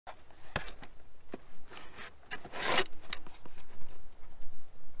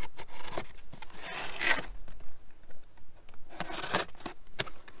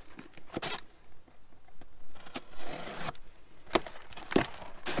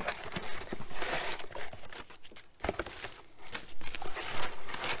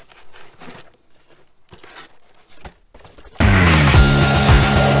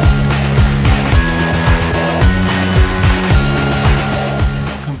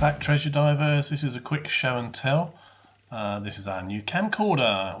back, treasure divers. This is a quick show and tell. This is our new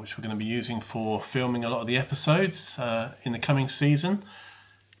camcorder, which we're going to be using for filming a lot of the episodes in the coming season.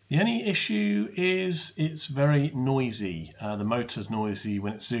 The only issue is it's very noisy. The motor's noisy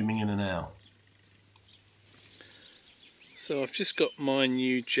when it's zooming in and out. So I've just got my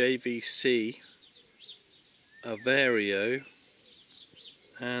new JVC Everio,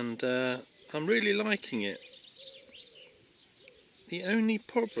 and I'm really liking it. The only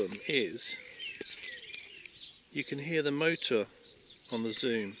problem is you can hear the motor on the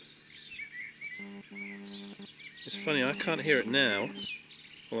zoom. It's funny, I can't hear it now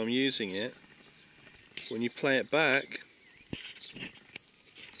while I'm using it. When you play it back,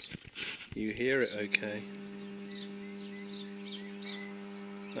 you hear it okay.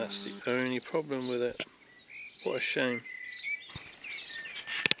 That's the only problem with it. What a shame.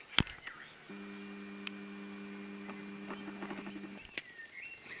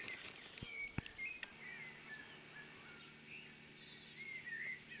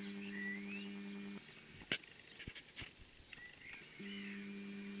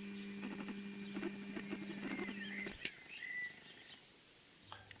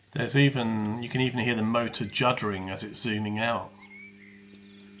 You can even hear the motor juddering as it's zooming out.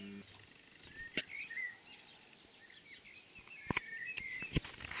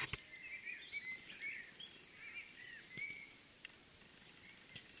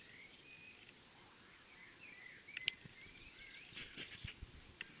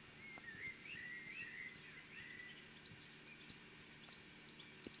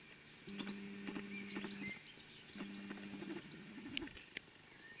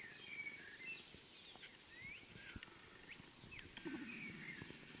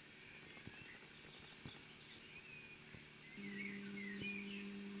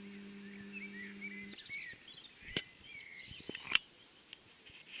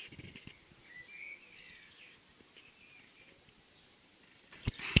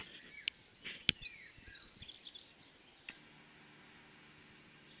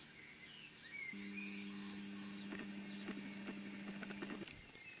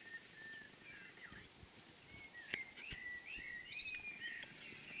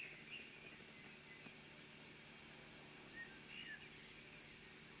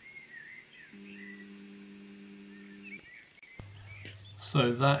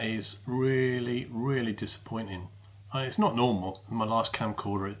 So that is really disappointing. It's not normal. My last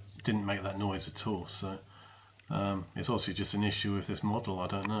camcorder, it didn't make that noise at all. So it's obviously just an issue with this model. I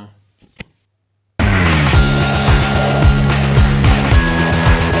don't know.